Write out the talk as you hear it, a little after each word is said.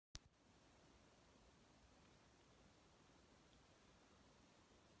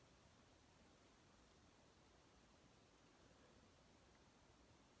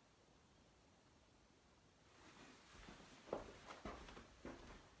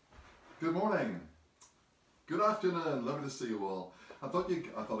Good morning, good afternoon, lovely to see you all. I thought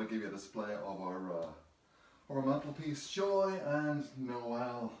I'd give you a display of our mantelpiece, Joy and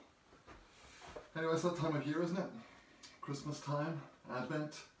Noel. Anyway, it's that time of year, isn't it? Christmas time,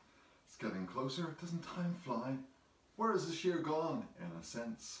 Advent, it's getting closer. Doesn't time fly? Where is this year gone, in a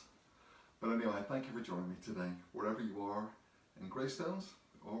sense? But anyway, thank you for joining me today. Wherever you are in Greystones,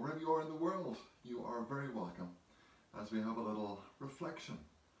 or wherever you are in the world, you are very welcome as we have a little reflection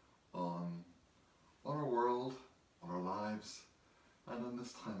on our world, on our lives, and on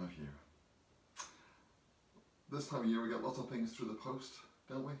this time of year. This time of year we get lots of things through the post,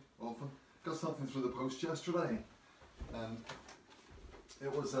 don't we? Often. Got something through the post yesterday, and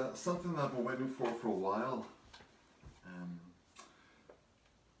it was something that I've been waiting for a while.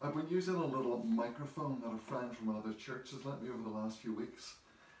 I've been using a little microphone that a friend from another church has lent me over the last few weeks.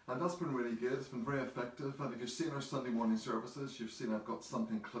 And that's been really good. It's been very effective. And if you've seen our Sunday morning services, you've seen I've got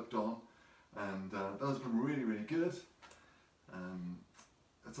something clipped on. And that has been really, really good.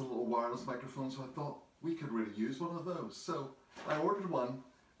 It's a little wireless microphone, so I thought we could really use one of those. So I ordered one,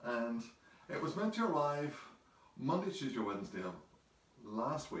 and it was meant to arrive Monday, Tuesday, Wednesday of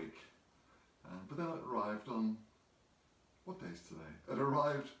last week. But then it arrived on, what day is today? It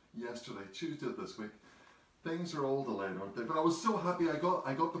arrived yesterday, Tuesday of this week. Things are all delayed, aren't they? But I was so happy I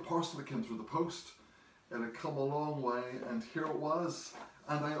got the parcel that came through the post. It had come a long way, and here it was.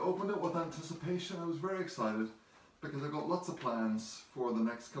 And I opened it with anticipation. I was very excited because I've got lots of plans for the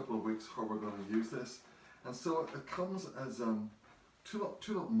next couple of weeks how we're going to use this. And so it comes as two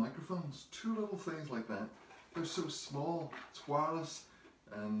little microphones, two little things like that. They're so small, it's wireless,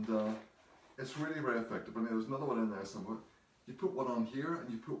 and it's really very effective. And there's another one in there somewhere. You put one on here,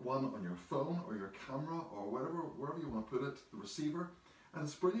 and you put one on your phone or your camera or wherever you want to put it, the receiver, and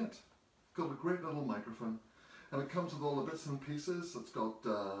it's brilliant. It's got a great little microphone, and it comes with all the bits and pieces. It's got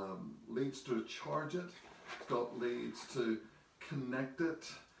leads to charge it, it's got leads to connect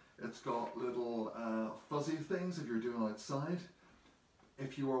it, it's got little fuzzy things if you're doing outside.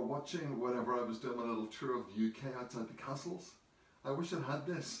 If you were watching whenever I was doing a little tour of the UK outside the castles, I wish it had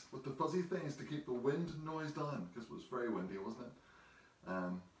this with the fuzzy things to keep the wind noise down, because it was very windy, wasn't it?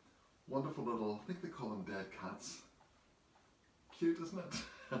 Wonderful little, I think they call them dead cats. Cute, isn't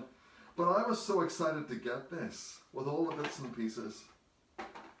it? But I was so excited to get this with all the bits and pieces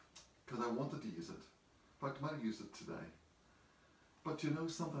because I wanted to use it. In fact, I might have used it today. But you know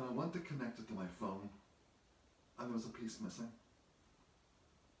something, I went to connect it to my phone and there was a piece missing.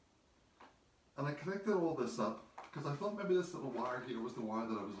 And I connected all this up because I thought maybe this little wire here was the wire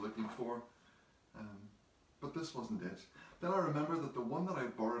that I was looking for, but this wasn't it. Then I remembered that the one that I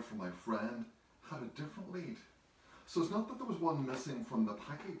borrowed from my friend had a different lead. So it's not that there was one missing from the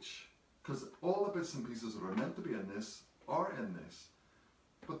package, because all the bits and pieces that are meant to be in this are in this,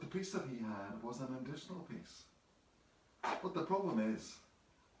 but the piece that he had was an additional piece. But the problem is,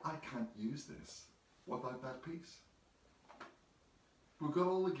 I can't use this without that piece. We've got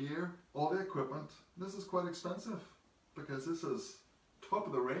all the gear, all the equipment. This is quite expensive because this is top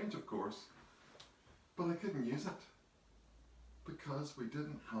of the range, of course, but I couldn't use it because we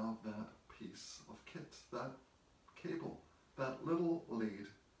didn't have that piece of kit, that cable, that little lead.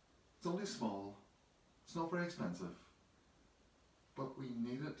 It's only small, it's not very expensive, but we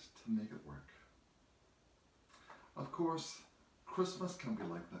need it to make it work. Of course, Christmas can be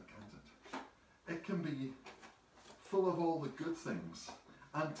like that, can't it? It can be full of all the good things,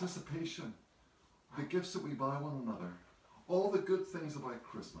 anticipation, the gifts that we buy one another, all the good things about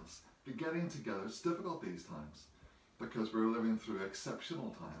Christmas, the getting together. It's difficult these times because we're living through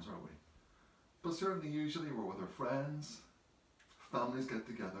exceptional times, aren't we? But certainly usually we're with our friends, families get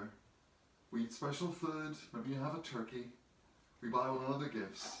together, we eat special food, maybe you have a turkey, we buy one another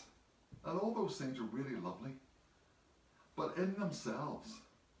gifts, and all those things are really lovely. But in themselves,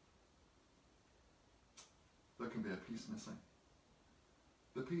 there can be a piece missing.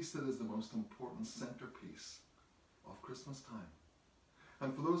 The piece that is the most important centerpiece of Christmas time.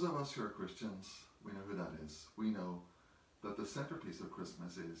 And for those of us who are Christians, we know who that is. We know that the centerpiece of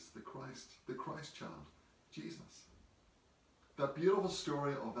Christmas is the Christ child, Jesus. That beautiful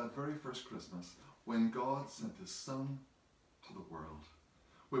story of that very first Christmas when God sent his Son to the world.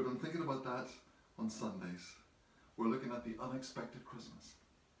 We've been thinking about that on Sundays. We're looking at the unexpected Christmas.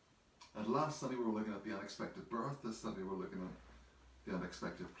 And last Sunday we were looking at the unexpected birth. This Sunday we're looking at the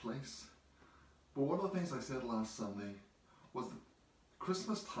unexpected place. But one of the things I said last Sunday was that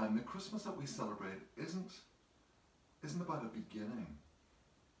Christmas time, the Christmas that we celebrate, isn't about a beginning.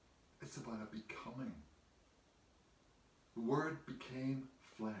 It's about a becoming. The Word became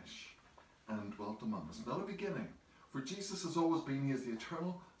flesh and dwelt among us. Not a beginning. For Jesus has always been, he is the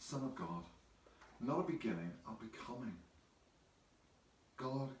eternal Son of God, not a beginning, a becoming.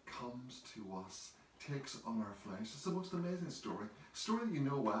 God comes to us, takes on our flesh. It's the most amazing story. A story that you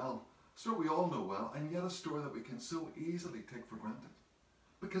know well, a story we all know well, and yet a story that we can so easily take for granted.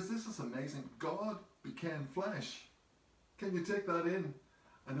 Because this is amazing. God became flesh. Can you take that in?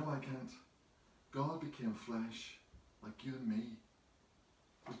 I know I can't. God became flesh like you and me.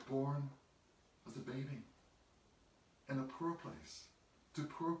 Was born as a baby in a poor place to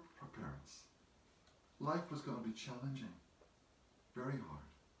poor parents. Life was going to be challenging, very hard.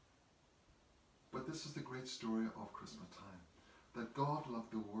 But this is the great story of Christmas time, that God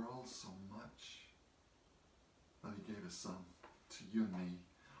loved the world so much that he gave his son to you and me.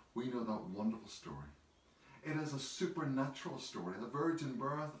 We know that wonderful story. It is a supernatural story, a virgin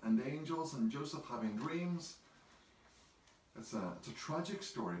birth and angels and Joseph having dreams. It's a tragic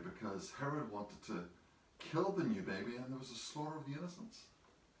story because Herod wanted to kill the new baby and there was a slaughter of the innocents.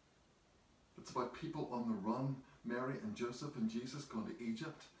 It's about people on the run, Mary and Joseph and Jesus going to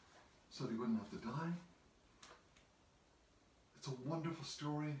Egypt so they wouldn't have to die. It's a wonderful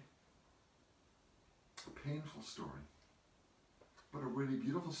story, a painful story, but a really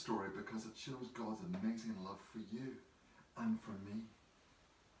beautiful story because it shows God's amazing love for you and for me.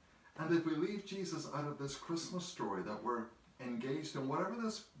 And if we leave Jesus out of this Christmas story that we're engaged in, whatever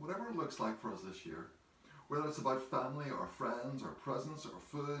it looks like for us this year, whether it's about family or friends or presents or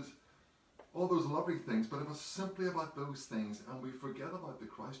food, all those lovely things, but if it's simply about those things and we forget about the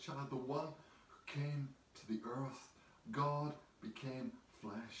Christ child, the one who came to the earth, God became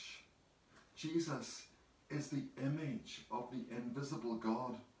flesh. Jesus is the image of the invisible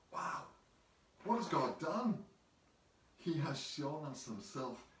God. Wow! What has God done? He has shown us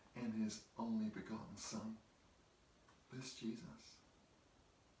himself in his only begotten Son, this Jesus.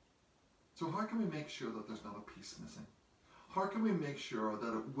 So how can we make sure that there's not a piece missing? How can we make sure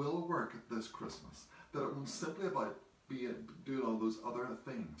that it will work this Christmas? That it won't simply about doing all those other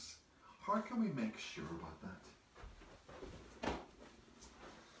things? How can we make sure about that?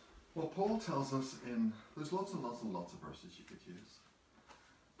 Well, Paul tells us there's lots and lots and lots of verses you could use.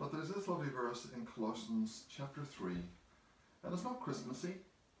 But there's this lovely verse in Colossians chapter 3. And it's not Christmassy.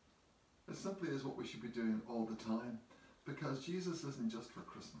 It simply is what we should be doing all the time. Because Jesus isn't just for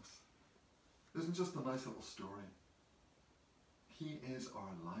Christmas. It isn't just a nice little story. He is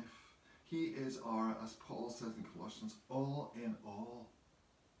our life. He is our, as Paul says in Colossians, all in all.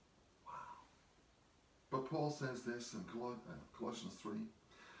 Wow. But Paul says this in Colossians 3.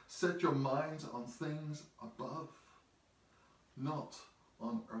 Set your minds on things above, not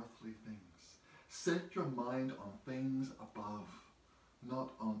on earthly things. Set your mind on things above,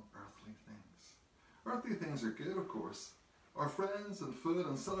 not on earthly things. Earthly things are good, of course. Our friends and food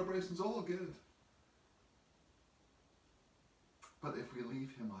and celebrations, all good. But if we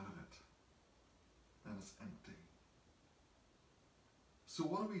leave him out of it, then it's empty. So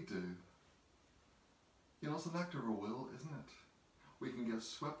what do? You know, it's an act of our will, isn't it? We can get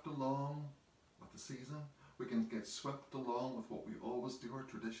swept along with the season. We can get swept along with what we always do, our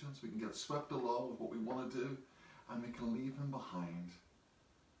traditions. We can get swept along with what we want to do, and we can leave him behind.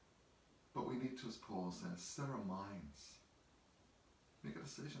 But we need to, as Paul says, set our minds. Make a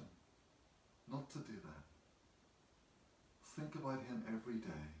decision not to do that. Think about him every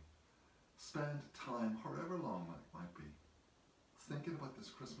day. Spend time, however long it might be, thinking about this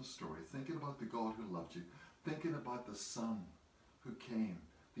Christmas story, thinking about the God who loved you, thinking about the Son who came,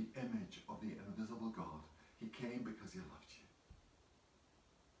 the image of the invisible God. He came because he loved you.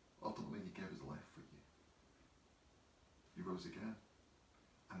 Ultimately, he gave his life for you. He rose again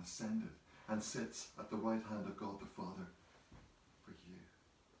and ascended and sits at the right hand of God the Father for you.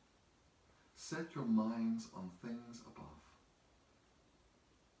 Set your minds on things above,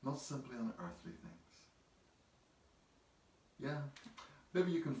 not simply on earthly things. Yeah,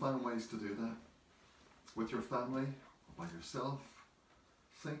 maybe you can find ways to do that with your family or by yourself.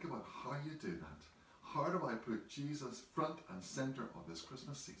 Think about how you do that. How do I put Jesus front and center of this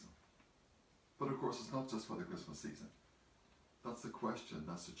Christmas season? But of course, it's not just for the Christmas season. That's the question,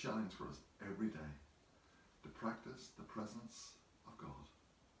 that's the challenge for us every day. To practice the presence of God.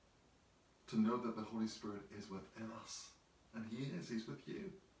 To know that the Holy Spirit is within us. And he is, he's with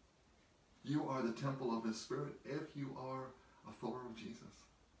you. You are the temple of his Spirit if you are a follower of Jesus.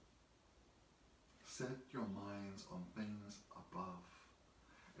 Set your minds on things above.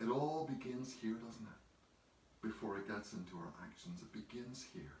 It all begins here, doesn't it? Before it gets into our actions, it begins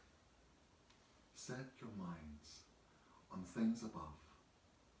here. Set your minds on things above,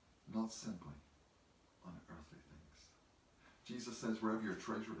 not simply on earthly things. Jesus says wherever your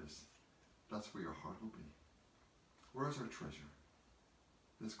treasure is, that's where your heart will be. Where's our treasure?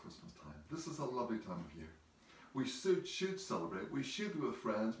 This Christmas time. This is a lovely time of year. We should celebrate. We should be with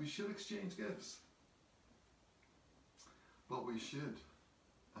friends. We should exchange gifts. But we should,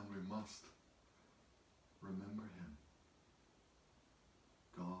 and we must, remember him.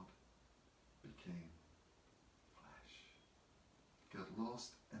 God became flesh. Get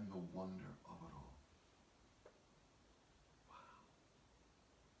lost in the wonder of it all. Wow.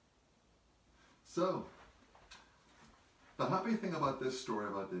 So, the happy thing about this story,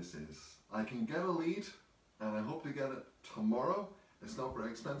 about this is, I can get a lead, and I hope to get it tomorrow. It's not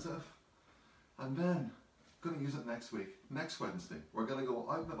very expensive. And then, I'm going to use it next week, next Wednesday. We're going to go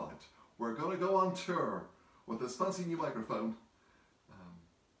out and about. We're going to go on tour with this fancy new microphone.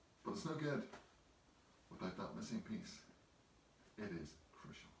 But it's no good without that missing piece. It is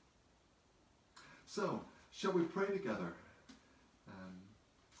crucial. So, shall we pray together?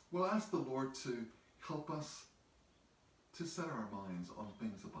 We'll ask the Lord to help us to set our minds on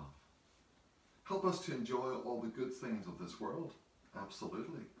things above. Help us to enjoy all the good things of this world.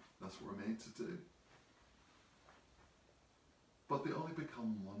 Absolutely. That's what we're made to do. But they only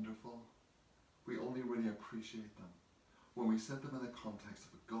become wonderful. We only really appreciate them when we set them in the context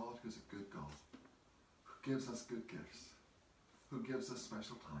of a God who's a good God, who gives us good gifts, who gives us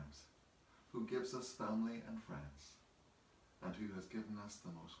special times, who gives us family and friends, and who has given us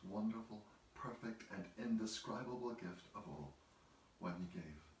the most wonderful, perfect, and indescribable gift of all when he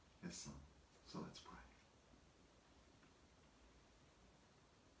gave his Son. So let's pray.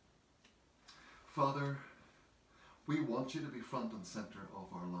 Father, we want you to be front and center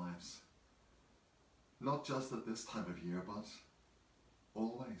of our lives. Not just at this time of year, but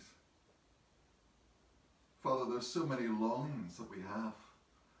always. Father, there's so many longings that we have,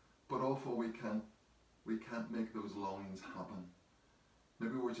 but often we can't make those longings happen.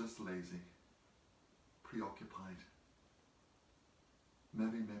 Maybe we're just lazy, preoccupied.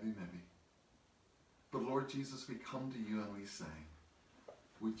 Maybe. But Lord Jesus, we come to you and we say,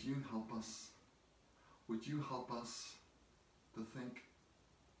 would you help us? Would you help us to think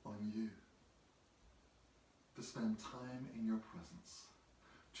on you? To spend time in your presence,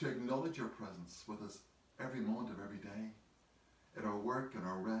 to acknowledge your presence with us every moment of every day, in our work, in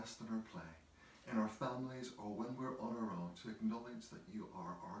our rest, and our play, in our families, or when we're on our own, to acknowledge that you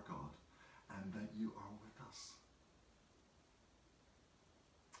are our God and that you are with us.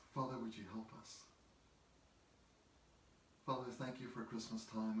 Father, would you help us? Father, thank you for Christmas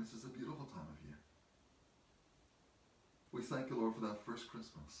time, which is a beautiful time of year. We thank you, Lord, for that first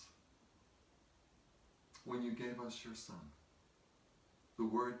Christmas, when you gave us your Son. The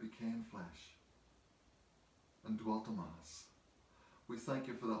Word became flesh and dwelt among us. We thank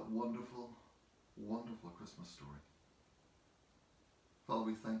you for that wonderful, wonderful Christmas story. Father,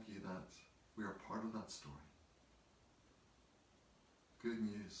 we thank you that we are part of that story. Good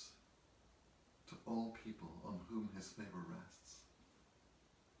news to all people on whom his favor rests.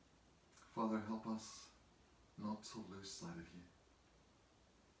 Father, help us not to lose sight of you,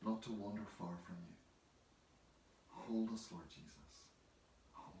 not to wander far from you. Hold us, Lord Jesus.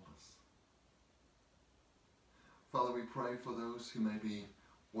 Hold us. Father, we pray for those who may be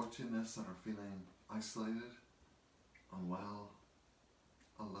watching this and are feeling isolated, unwell,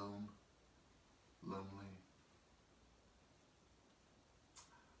 alone, lonely.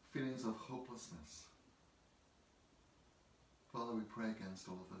 Feelings of hopelessness. Father, we pray against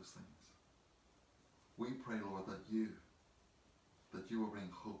all of those things. We pray, Lord, that you will bring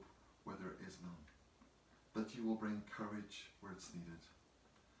hope where there is none. That you will bring courage where it's needed.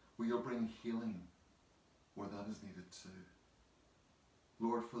 Will bring healing where that is needed too.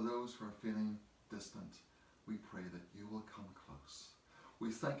 Lord, for those who are feeling distant, we pray that you will come close.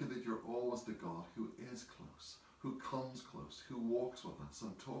 We thank you that you're always the God who is close, who comes close, who walks with us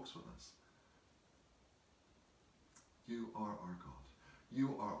and talks with us. You are our God.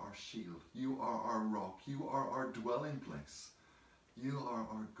 You are our shield. You are our rock. You are our dwelling place. You are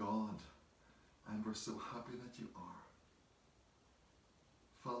our God. And we're so happy that you are.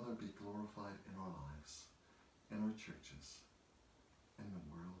 Father, be glorified in our lives, in our churches, in the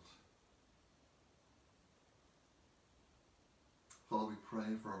world. Father, we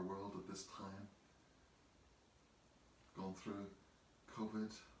pray for our world at this time, gone through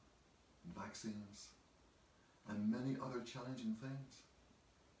COVID, vaccines, and many other challenging things.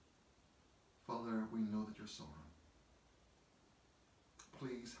 Father, we know that you're sovereign.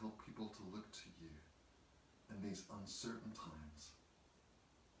 Please help people to look to you in these uncertain times.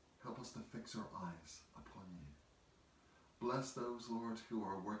 Help us to fix our eyes upon you. Bless those, Lord, who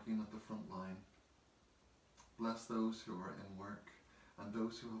are working at the front line. Bless those who are in work and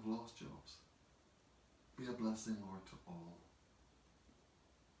those who have lost jobs. Be a blessing, Lord, to all.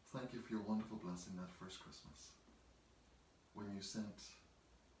 Thank you for your wonderful blessing that first Christmas, when you sent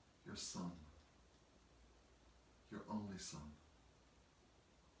your Son, your only Son,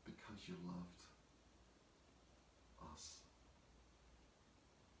 because you loved us.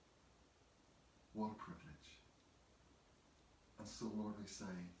 What a privilege. And so, Lord, we say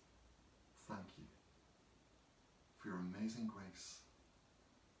thank you for your amazing grace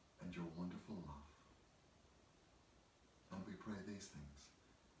and your wonderful love. And we pray these things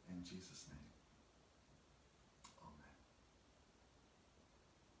in Jesus' name. Amen.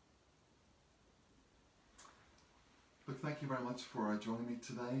 Look, thank you very much for joining me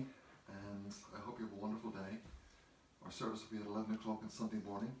today, and I hope you have a wonderful day. Our service will be at 11 o'clock on Sunday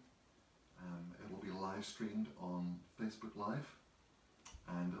morning. It will be live streamed on Facebook Live,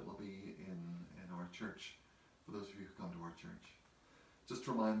 and it will be in our church for those of you who come to our church. Just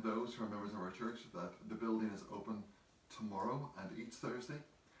to remind those who are members of our church that the building is open tomorrow and each Thursday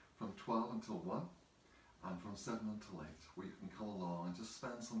from 12 until 1 and from 7 until 8, where you can come along and just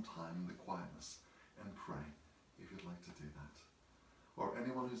spend some time in the quietness and pray if you'd like to do that. Or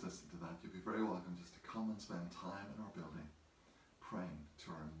anyone who's listening to that, you'd be very welcome just to come and spend time in our building praying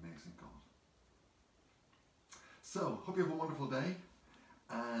to our amazing God. So, hope you have a wonderful day,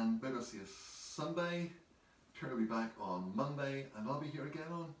 and maybe I'll see you Sunday. Terry will be back on Monday, and I'll be here again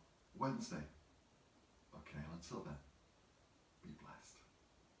on Wednesday. Okay, until then.